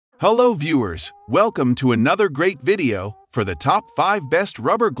Hello viewers, welcome to another great video for the top 5 best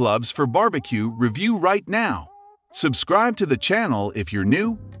rubber gloves for barbecue review right now. Subscribe to the channel if you're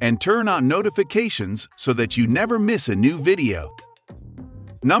new and turn on notifications so that you never miss a new video.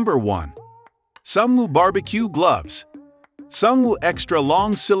 Number 1. Sungwoo BBQ Gloves. Sungwoo Extra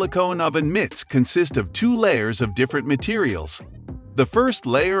Long Silicone Oven Mitts consist of 2 layers of different materials. The first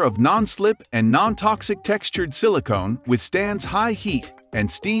layer of non-slip and non-toxic textured silicone withstands high heat and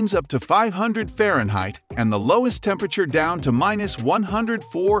steams up to 500 Fahrenheit and the lowest temperature down to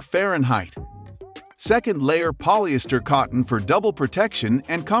 -104 Fahrenheit. Second layer polyester cotton for double protection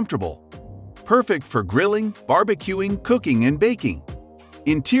and comfortable. Perfect for grilling, barbecuing, cooking, and baking.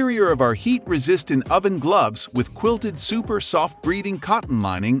 Interior of our heat-resistant oven gloves with quilted super soft breathing cotton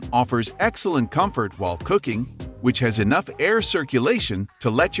lining offers excellent comfort while cooking, which has enough air circulation to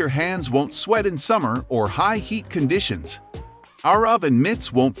let your hands won't sweat in summer or high heat conditions. Our oven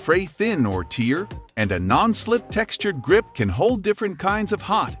mitts won't fray thin or tear, and a non-slip textured grip can hold different kinds of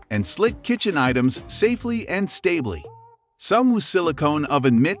hot and slick kitchen items safely and stably. Sungwoo silicone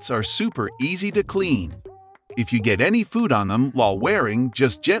oven mitts are super easy to clean. If you get any food on them while wearing,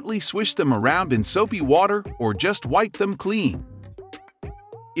 just gently swish them around in soapy water or just wipe them clean.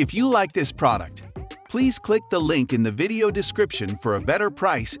 If you like this product, please click the link in the video description for a better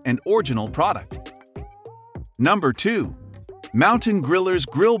price and original product. Number 2. Mountain Grillers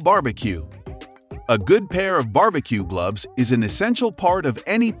Grill Barbecue. A good pair of barbecue gloves is an essential part of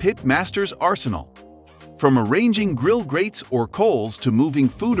any pit master's arsenal. From arranging grill grates or coals to moving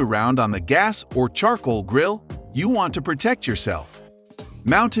food around on the gas or charcoal grill, you want to protect yourself.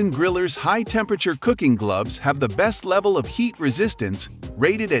 Mountain Grillers high-temperature cooking gloves have the best level of heat resistance,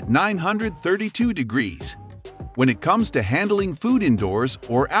 rated at 932 degrees. When it comes to handling food indoors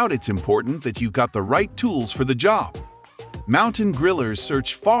or out, it's important that you've got the right tools for the job. Mountain Grillers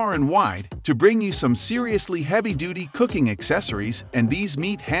search far and wide to bring you some seriously heavy-duty cooking accessories, and these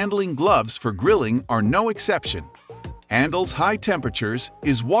meat-handling gloves for grilling are no exception. Handles high temperatures,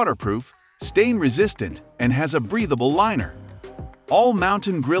 is waterproof, stain-resistant, and has a breathable liner. All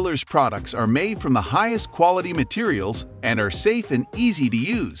Mountain Grillers products are made from the highest quality materials and are safe and easy to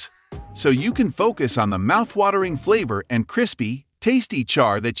use, so you can focus on the mouth-watering flavor and crispy, tasty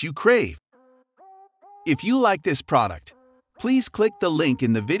char that you crave. If you like this product, please click the link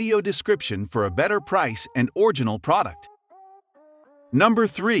in the video description for a better price and original product. Number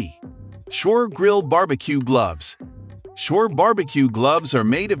 3. Schwer Grill Barbecue Gloves. Schwer barbecue gloves are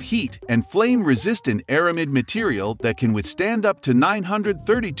made of heat and flame-resistant aramid material that can withstand up to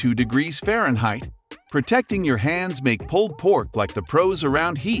 932 degrees Fahrenheit, protecting your hands make pulled pork like the pros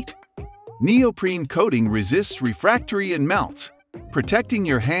around heat. Neoprene coating resists refractory and melts, protecting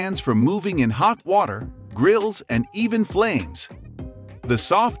your hands from moving in hot water, grills, and even flames. The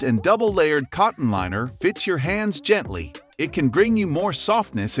soft and double-layered cotton liner fits your hands gently. It can bring you more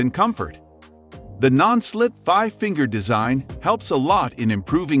softness and comfort. The non-slip 5-finger design helps a lot in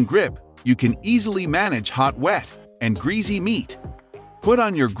improving grip. You can easily manage hot, wet, and greasy meat. Put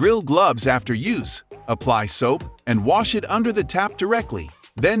on your grill gloves after use, apply soap, and wash it under the tap directly,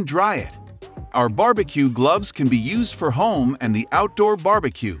 then dry it. Our barbecue gloves can be used for home and the outdoor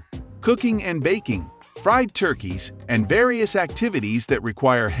barbecue, cooking and baking, fried turkeys, and various activities that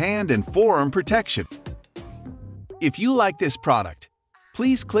require hand and forearm protection. If you like this product,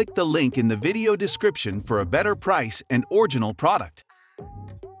 please click the link in the video description for a better price and original product.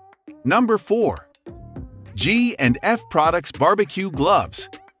 Number 4. G and F Products BBQ Gloves.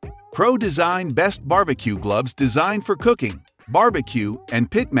 Pro Design Best Barbecue Gloves designed for cooking, barbecue, and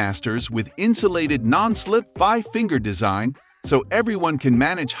pitmasters with insulated non-slip 5-finger design so everyone can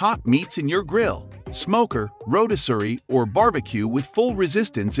manage hot meats in your grill, smoker, rotisserie, or barbecue with full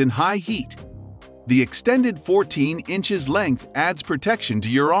resistance in high heat. The extended 14 inches length adds protection to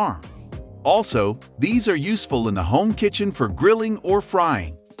your arm. Also, these are useful in the home kitchen for grilling or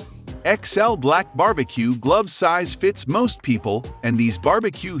frying. XL Black Barbecue Glove size fits most people, and these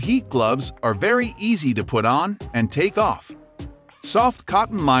barbecue heat gloves are very easy to put on and take off. Soft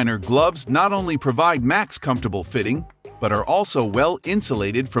cotton liner gloves not only provide max comfortable fitting, but are also well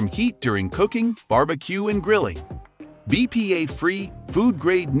insulated from heat during cooking, barbecue, and grilling. BPA-free,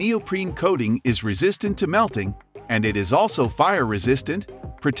 food-grade neoprene coating is resistant to melting, and it is also fire-resistant,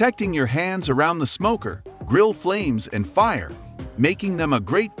 protecting your hands around the smoker, grill flames, and fire, making them a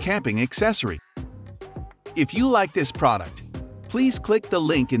great camping accessory. If you like this product, please click the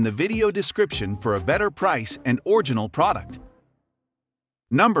link in the video description for a better price and original product.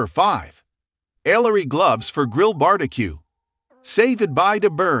 Number 5. Aillary Gloves for Grill Barbecue. Say goodbye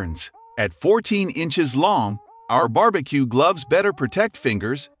to burns. At 14 inches long, our barbecue gloves better protect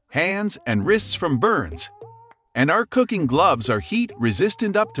fingers, hands, and wrists from burns. And our cooking gloves are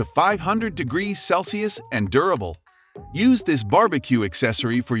heat-resistant up to 500 degrees Celsius and durable. Use this barbecue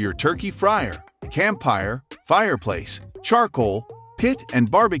accessory for your turkey fryer, campfire, fireplace, charcoal, pit, and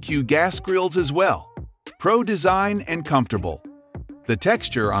barbecue gas grills as well. Pro design and comfortable. The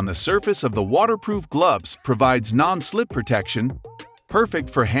texture on the surface of the waterproof gloves provides non-slip protection, perfect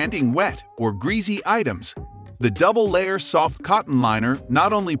for handling wet or greasy items. The double-layer soft cotton liner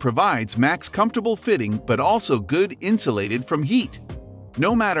not only provides max comfortable fitting but also good insulated from heat.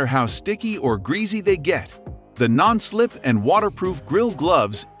 No matter how sticky or greasy they get, the non-slip and waterproof grill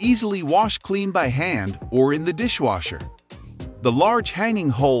gloves easily wash clean by hand or in the dishwasher. The large hanging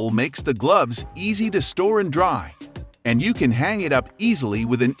hole makes the gloves easy to store and dry, and you can hang it up easily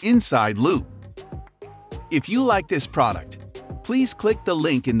with an inside loop. If you like this product, please click the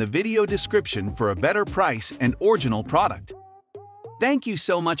link in the video description for a better price and original product. Thank you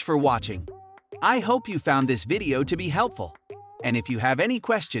so much for watching. I hope you found this video to be helpful. And if you have any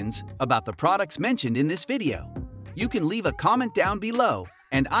questions about the products mentioned in this video, you can leave a comment down below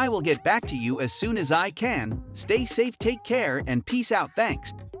and I will get back to you as soon as I can. Stay safe, take care, and peace out.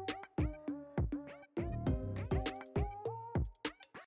 Thanks.